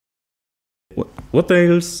What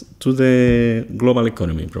ails to the global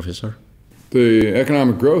economy, Professor? The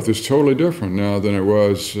economic growth is totally different now than it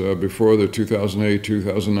was before the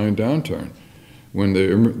 2008-2009 downturn, when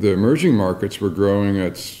the emerging markets were growing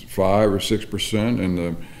at 5 or 6%, and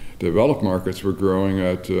the developed markets were growing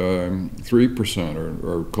at 3%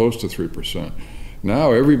 or close to 3%.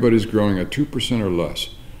 Now everybody's growing at 2% or less,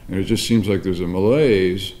 and it just seems like there's a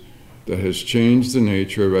malaise that has changed the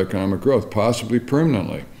nature of economic growth, possibly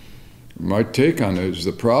permanently. My take on it is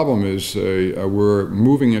the problem is we're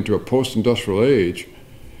moving into a post-industrial age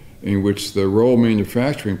in which the role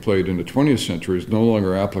manufacturing played in the 20th century is no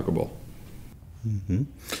longer applicable. Mm-hmm.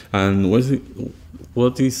 And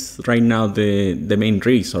what is right now the main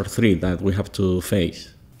risk or threat that we have to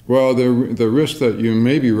face? Well, the risk that you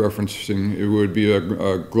may be referencing, it would be a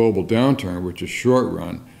global downturn, which is short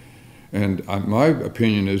run. And my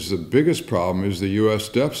opinion is the biggest problem is the U.S.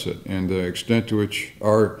 deficit and the extent to which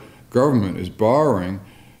our government is borrowing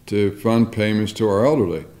to fund payments to our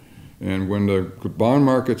elderly. And when the bond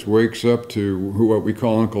markets wakes up to what we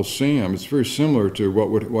call Uncle Sam, it's very similar to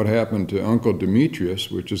what happened to Uncle Demetrius,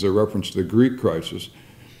 which is a reference to the Greek crisis.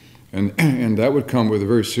 And that would come with a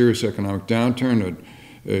very serious economic downturn,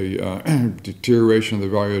 a deterioration of the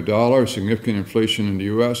value of the dollar, significant inflation in the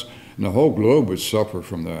U.S., and the whole globe would suffer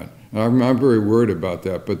from that. And I'm very worried about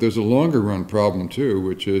that. But there's a longer run problem too,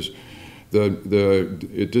 which is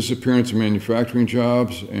the disappearance of manufacturing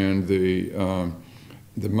jobs and the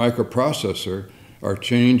microprocessor are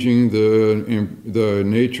changing the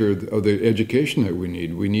nature of the education that we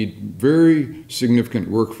need. We need very significant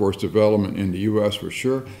workforce development in the U.S. for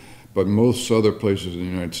sure, but most other places in the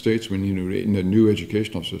United States we need a new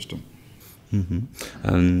educational system.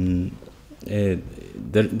 Mm-hmm.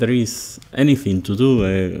 There is anything to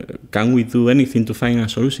do. Can we do anything to find a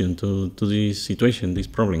solution to this situation, these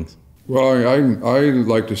problems? Well, I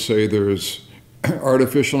like to say there's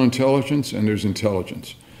artificial intelligence and there's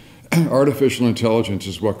intelligence. Artificial intelligence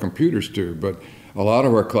is what computers do, but a lot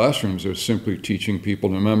of our classrooms are simply teaching people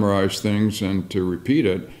to memorize things and to repeat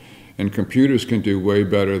it, and computers can do way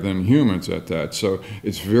better than humans at that. So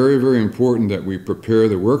it's very, very important that we prepare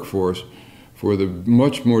the workforce for the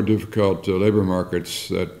much more difficult labor markets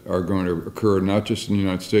that are going to occur not just in the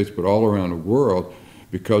United States but all around the world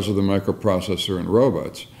because of the microprocessor and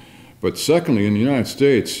robots. But secondly, in the United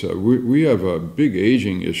States, we have a big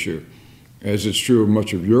aging issue, as it's true of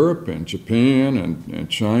much of Europe and Japan and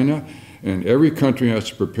China. And every country has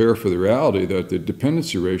to prepare for the reality that the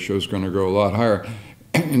dependency ratio is going to go a lot higher.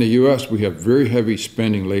 In the U.S., we have very heavy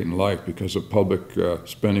spending late in life because of public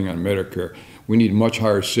spending on Medicare. We need much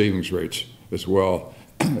higher savings rates as well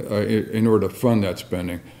in order to fund that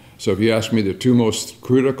spending. So if you ask me, the two most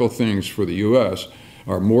critical things for the U.S.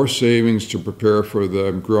 are more savings to prepare for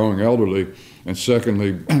the growing elderly, and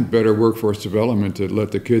secondly, better workforce development to let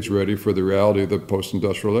the kids ready for the reality of the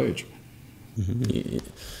post-industrial age.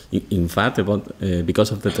 Mm-hmm. In fact,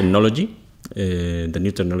 because of the technology, the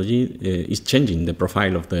new technology is changing the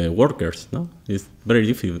profile of the workers. No, it's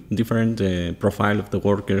very different profile of the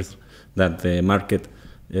workers that the market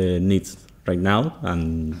needs right now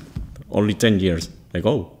and only 10 years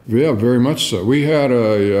ago. Yeah, very much so. We had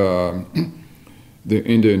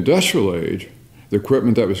in the industrial age, the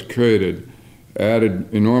equipment that was created added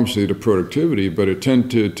enormously to productivity, but it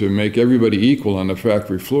tended to make everybody equal on the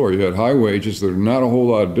factory floor. You had high wages, there's not a whole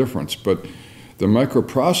lot of difference, but the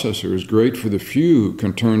microprocessor is great for the few who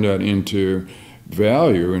can turn that into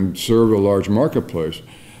value and serve a large marketplace.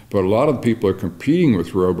 But a lot of people are competing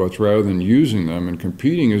with robots rather than using them, and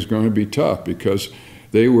competing is going to be tough because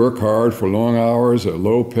they work hard for long hours at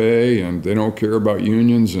low pay, and they don't care about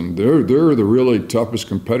unions, and they're the really toughest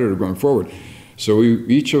competitor going forward. So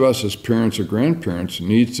each of us as parents or grandparents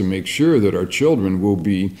needs to make sure that our children will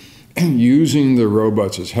be using the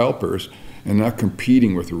robots as helpers and not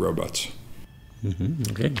competing with the robots.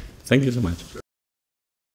 Mm-hmm. Okay, thank you so much.